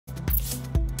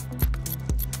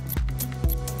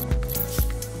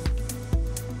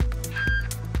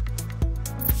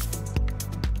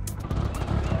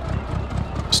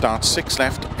start 6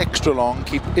 left, extra long,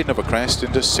 keep in of a crest,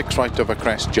 into 6 right of a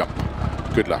crest, jump.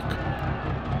 Good luck.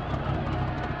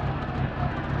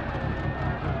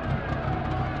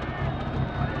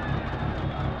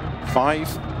 Five,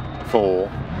 4,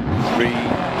 3,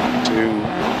 2,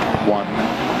 1,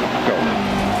 go.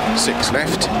 6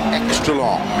 left, extra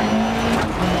long.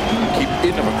 Keep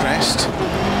in of a crest,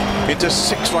 into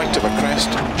 6 right of a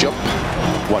crest, jump.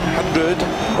 100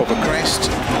 of a crest,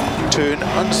 turn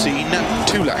unseen,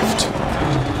 2 left.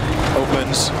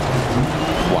 Opens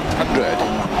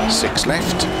 100, 6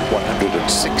 left,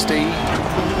 160.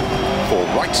 4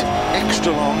 right,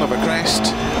 extra long of a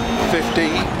crest,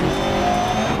 50.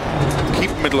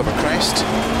 Keep middle of a crest,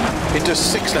 into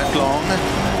 6 left long,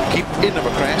 keep in of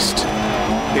a crest,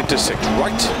 into 6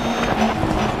 right,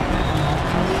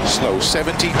 slow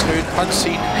 70, turn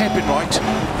unseen, hairpin right,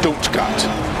 don't cut.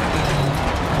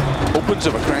 Opens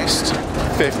of a crest,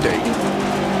 50.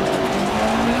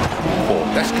 4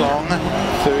 left long,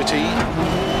 30.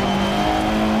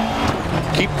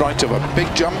 Keep right of a big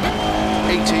jump,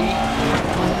 80.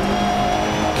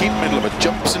 Keep middle of a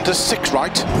jumps into 6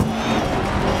 right.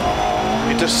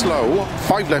 Into slow,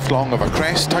 5 left long of a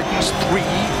crest, tightens 3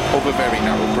 over very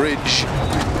narrow bridge.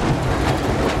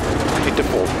 Into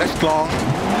 4 left long,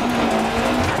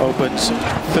 opens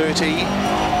 30.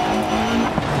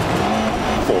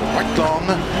 4 right long,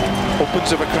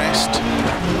 opens of a crest,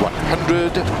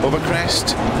 100 over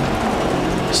crest,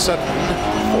 sudden,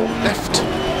 4 left,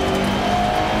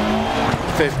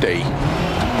 50.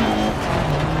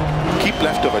 Keep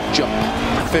left of a jump,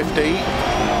 50.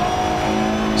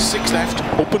 6 left,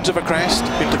 opens of a crest,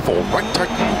 into 4 right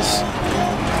tightens,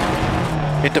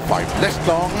 into 5 left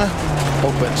long,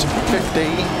 opens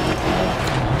 50,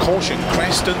 caution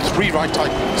crest and 3 right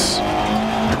tightens,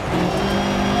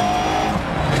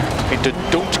 into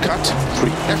don't cut, 3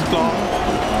 left long,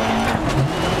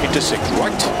 into 6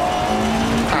 right,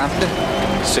 and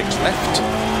 6 left,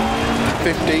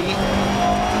 50,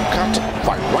 cut,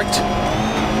 5 right,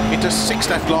 into 6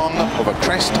 left long, of a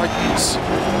crest tightens,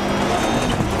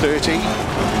 30,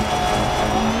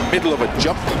 middle of a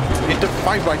jump, into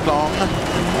 5 right long,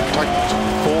 tightens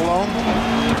 4 long,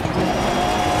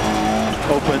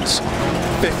 opens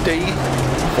 50,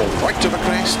 4 right of a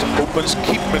crest, opens,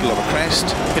 keep middle of a crest,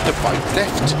 into 5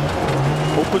 left,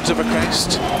 opens of a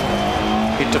crest,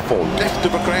 into 4 left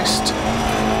of a crest,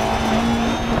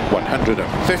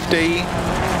 150,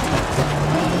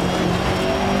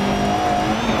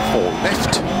 4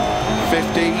 left,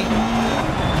 50,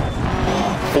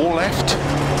 4 left,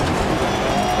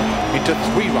 into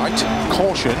 3 right,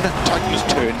 caution, tightens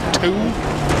turn 2,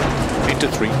 into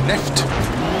 3 left,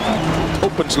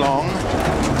 opens long,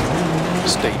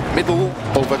 stay middle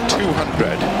over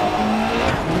 200.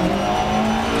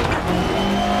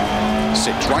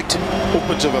 6 right,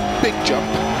 opens of a big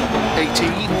jump, 80.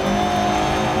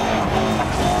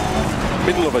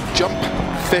 Middle of a jump,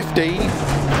 50.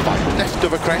 5 left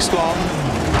of a crest long.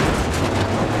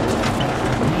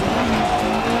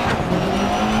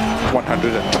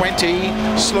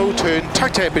 120, slow turn,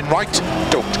 tight hairpin right,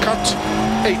 don't cut,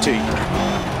 80.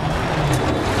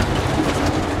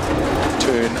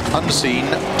 Turn unseen,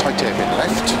 tight hairpin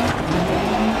left,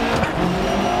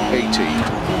 80.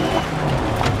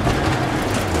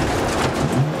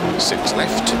 6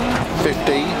 left,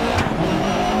 50.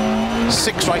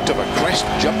 6 right of a crest,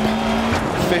 jump,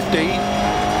 50.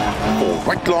 4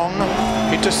 right long,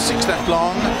 into 6 left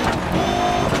long,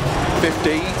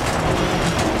 50.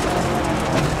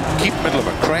 Keep middle of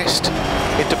a crest,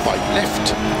 into 5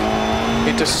 left,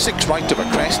 into 6 right of a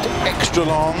crest, extra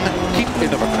long, keep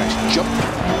in of a crest, jump.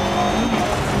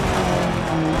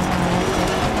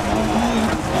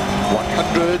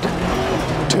 100,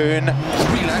 turn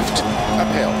 3 left,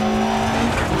 uphill.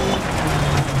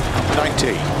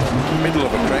 90, middle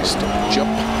of a crest,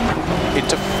 jump,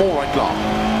 into 4 right long.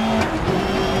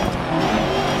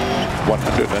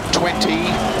 120,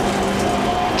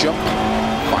 jump,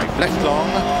 5 left long,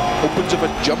 opens of a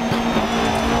jump.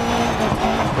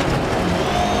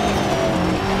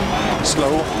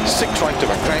 Slow, 6 right of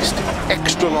a crest,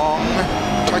 extra long,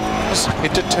 tightens,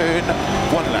 into turn,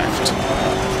 1 left.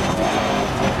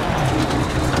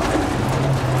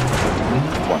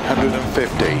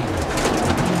 150.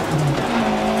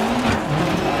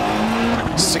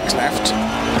 6 left,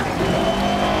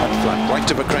 and flat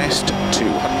right of a crest,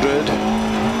 200.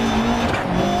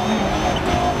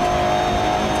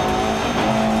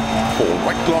 4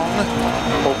 right long,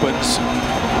 opens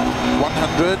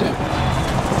 100.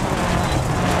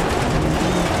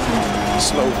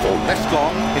 Slow 4 left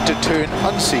long, into turn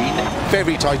unseen,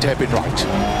 very tight hairpin right.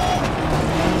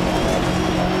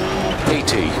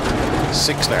 80.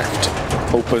 6 left,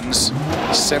 opens,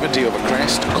 70 over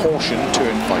crest, caution,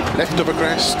 turn 5 left over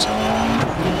crest,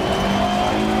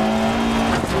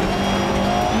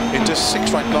 into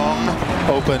 6 right long,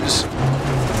 opens,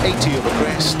 80 over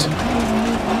crest,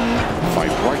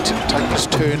 5 right, tightens,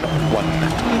 turn 1,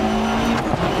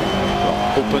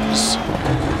 opens,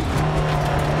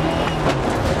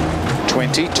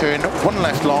 20, turn 1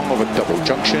 left long over double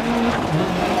junction,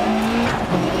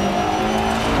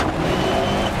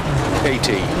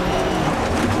 80,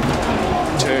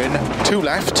 turn 2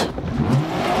 left,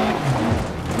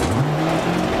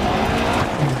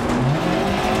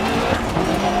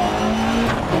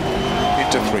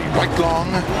 into 3 right long,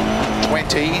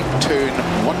 20, turn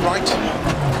 1 right,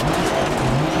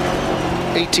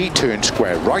 80, turn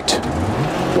square right,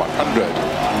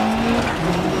 100.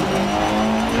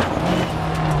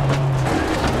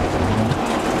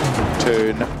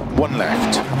 Turn 1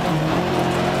 left.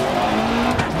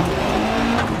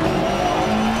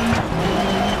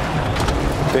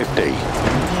 $50.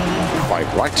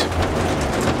 5 right.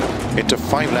 Into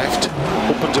 5 left.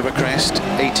 Opens over crest.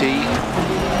 80.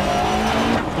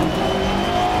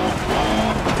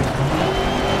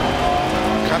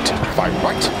 Cut. 5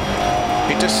 right.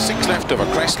 Into 6 left over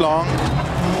crest long.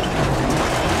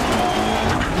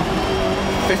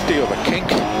 50 over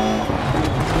kink.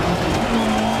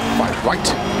 5 right,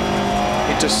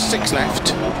 into 6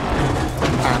 left,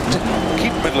 and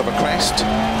keep middle of a crest,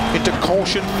 into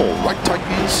caution, 4 right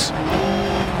tightens,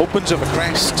 opens over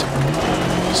crest,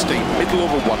 stay middle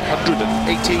over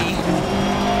 180,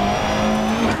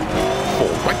 4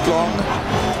 right long,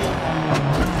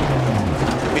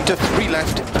 into 3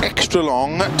 left, extra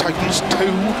long, tightens 2,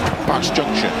 past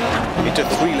junction, into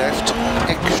 3 left,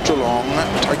 extra long,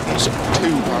 tightens 2,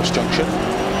 past junction,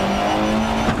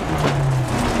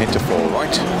 into 4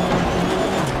 right,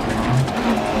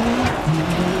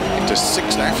 into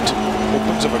 6 left,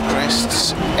 opens over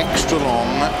crests, extra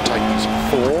long, tightens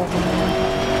 4,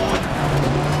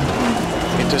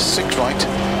 into 6 right,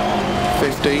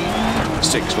 50,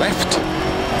 6 left,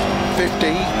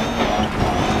 50,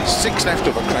 6 left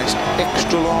over crest,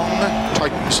 extra long,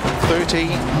 tightens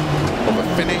 30, over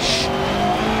finish,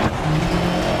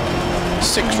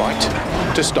 6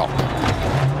 right, to stop.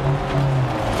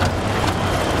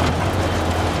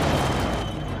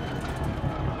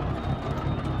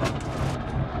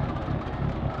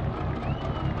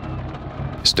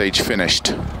 Stage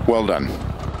finished. Well done.